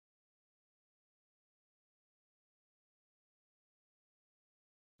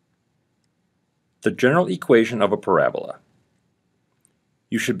The general equation of a parabola.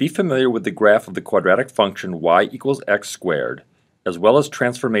 You should be familiar with the graph of the quadratic function y equals x squared, as well as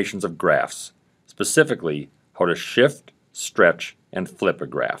transformations of graphs, specifically how to shift, stretch, and flip a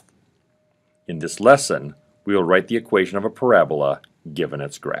graph. In this lesson, we will write the equation of a parabola given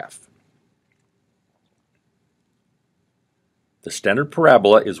its graph. The standard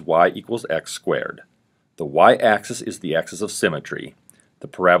parabola is y equals x squared. The y-axis is the axis of symmetry. The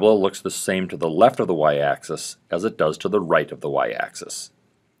parabola looks the same to the left of the y-axis as it does to the right of the y-axis.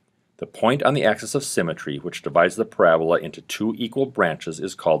 The point on the axis of symmetry which divides the parabola into two equal branches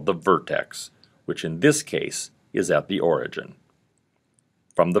is called the vertex, which in this case is at the origin.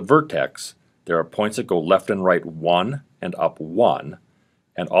 From the vertex, there are points that go left and right 1 and up 1,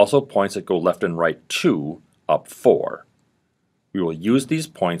 and also points that go left and right 2, up 4. We will use these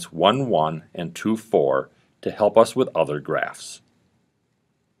points 1, 1 and 2, 4 to help us with other graphs.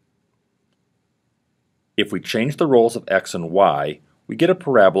 If we change the roles of x and y, we get a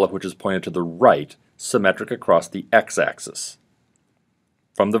parabola which is pointed to the right, symmetric across the x-axis.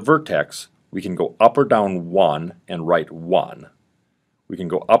 From the vertex, we can go up or down 1 and right 1. We can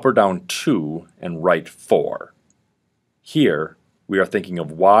go up or down 2 and right 4. Here, we are thinking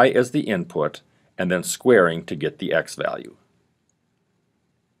of y as the input and then squaring to get the x value.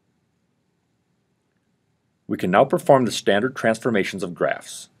 We can now perform the standard transformations of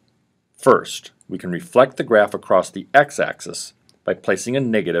graphs. First, we can reflect the graph across the x-axis by placing a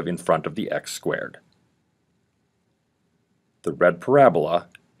negative in front of the x squared. The red parabola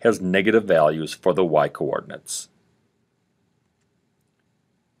has negative values for the y-coordinates.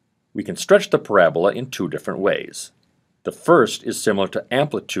 We can stretch the parabola in two different ways. The first is similar to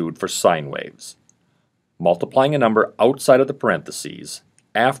amplitude for sine waves. Multiplying a number outside of the parentheses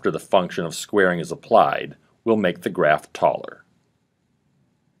after the function of squaring is applied will make the graph taller.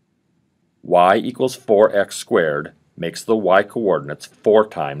 Y equals 4x squared makes the y-coordinates 4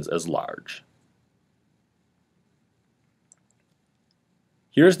 times as large.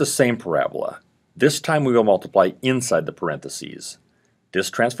 Here's the same parabola. This time we will multiply inside the parentheses. This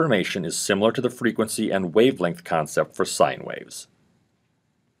transformation is similar to the frequency and wavelength concept for sine waves.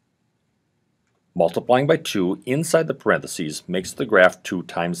 Multiplying by 2 inside the parentheses makes the graph 2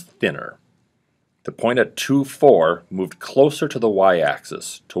 times thinner. The point at 2, 4 moved closer to the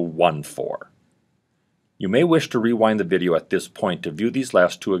y-axis to 1, 4. You may wish to rewind the video at this point to view these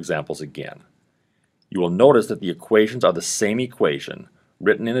last two examples again. You will notice that the equations are the same equation,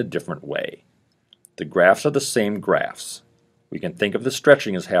 written in a different way. The graphs are the same graphs. We can think of the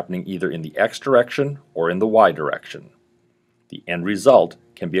stretching as happening either in the x direction or in the y direction. The end result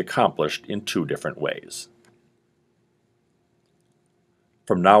can be accomplished in two different ways.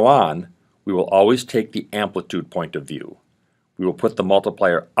 From now on, we will always take the amplitude point of view. We will put the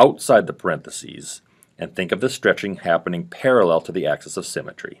multiplier outside the parentheses and think of the stretching happening parallel to the axis of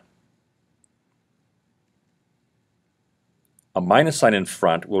symmetry. A minus sign in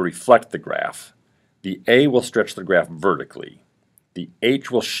front will reflect the graph. The A will stretch the graph vertically. The H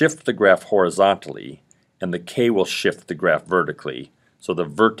will shift the graph horizontally, and the K will shift the graph vertically, so the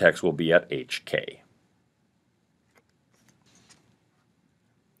vertex will be at HK.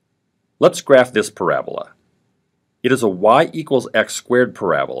 Let's graph this parabola. It is a y equals x squared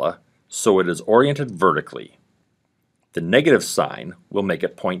parabola, so it is oriented vertically. The negative sign will make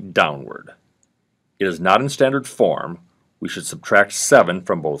it point downward. It is not in standard form. We should subtract 7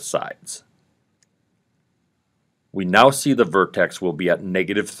 from both sides. We now see the vertex will be at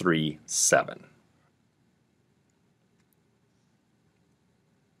 -3, 7.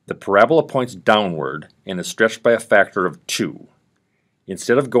 The parabola points downward and is stretched by a factor of 2.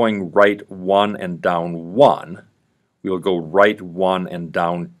 Instead of going right 1 and down 1, we will go right 1 and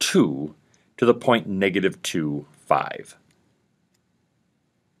down 2 to the point -2, 5.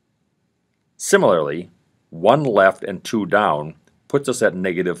 Similarly, 1 left and 2 down puts us at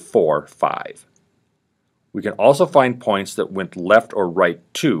 -4, 5. We can also find points that went left or right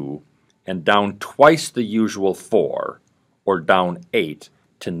 2 and down twice the usual 4, or down 8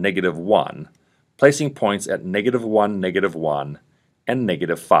 to -1, placing points at -1, -1, and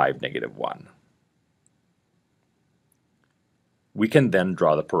 -5, -1. We can then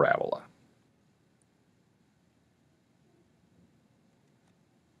draw the parabola.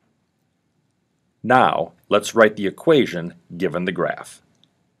 Now, let's write the equation given the graph.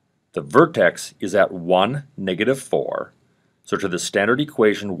 The vertex is at 1, -4, so to the standard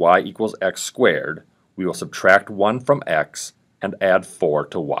equation y equals x squared, we will subtract 1 from x and add 4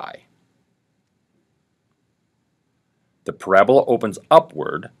 to y. The parabola opens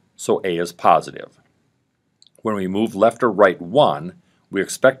upward, so a is positive. When we move left or right 1, we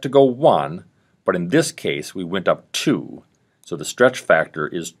expect to go 1, but in this case we went up 2, so the stretch factor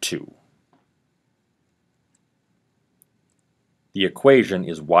is 2. The equation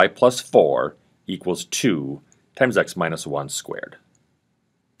is y plus 4 equals 2 times x minus 1 squared.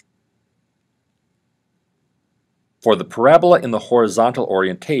 For the parabola in the horizontal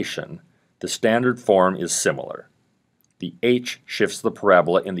orientation, the standard form is similar. The h shifts the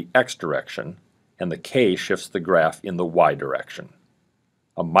parabola in the x direction, and the k shifts the graph in the y direction.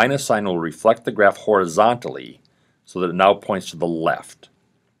 A minus sign will reflect the graph horizontally so that it now points to the left.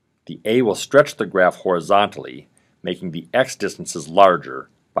 The a will stretch the graph horizontally, making the x distances larger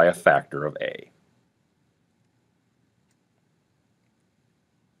by a factor of a.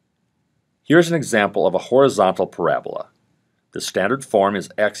 Here's an example of a horizontal parabola. The standard form is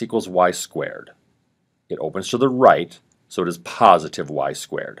x equals y squared. It opens to the right, so it is positive y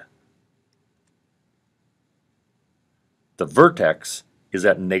squared. The vertex is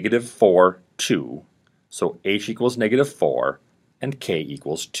at negative 4, 2, so h equals negative 4 and k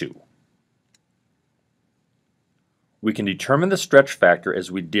equals 2. We can determine the stretch factor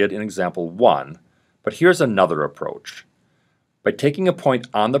as we did in example 1, but here's another approach. By taking a point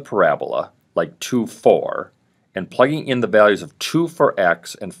on the parabola, like 2, 4, and plugging in the values of 2 for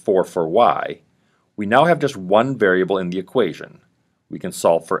x and 4 for y, we now have just one variable in the equation. We can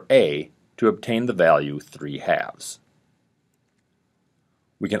solve for a to obtain the value 3/2.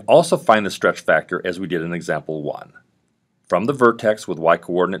 We can also find the stretch factor as we did in example 1. From the vertex with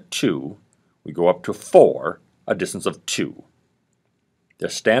y-coordinate 2, we go up to 4, a distance of 2. The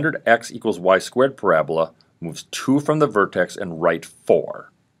standard x equals y squared parabola moves 2 from the vertex and right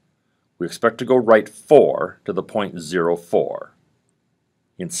 4. We expect to go right 4 to the point 0, 4.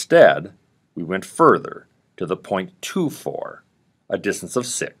 Instead, we went further to the point 2, 4, a distance of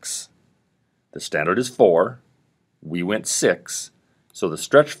 6. The standard is 4, we went 6, so the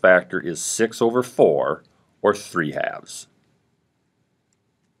stretch factor is 6 over 4, or 3/2.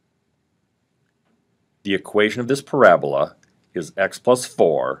 The equation of this parabola is x plus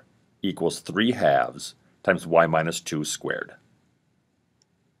 4 equals 3/2 times y minus 2 squared.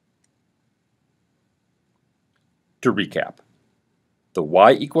 To recap, the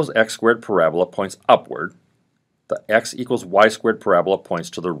y equals x squared parabola points upward, the x equals y squared parabola points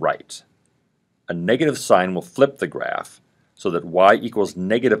to the right. A negative sign will flip the graph so that y equals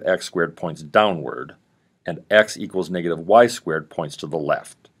negative x squared points downward, and x equals negative y squared points to the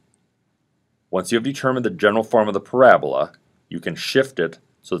left. Once you have determined the general form of the parabola, you can shift it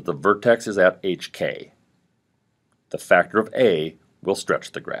so that the vertex is at hk. The factor of a will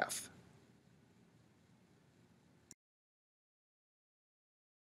stretch the graph.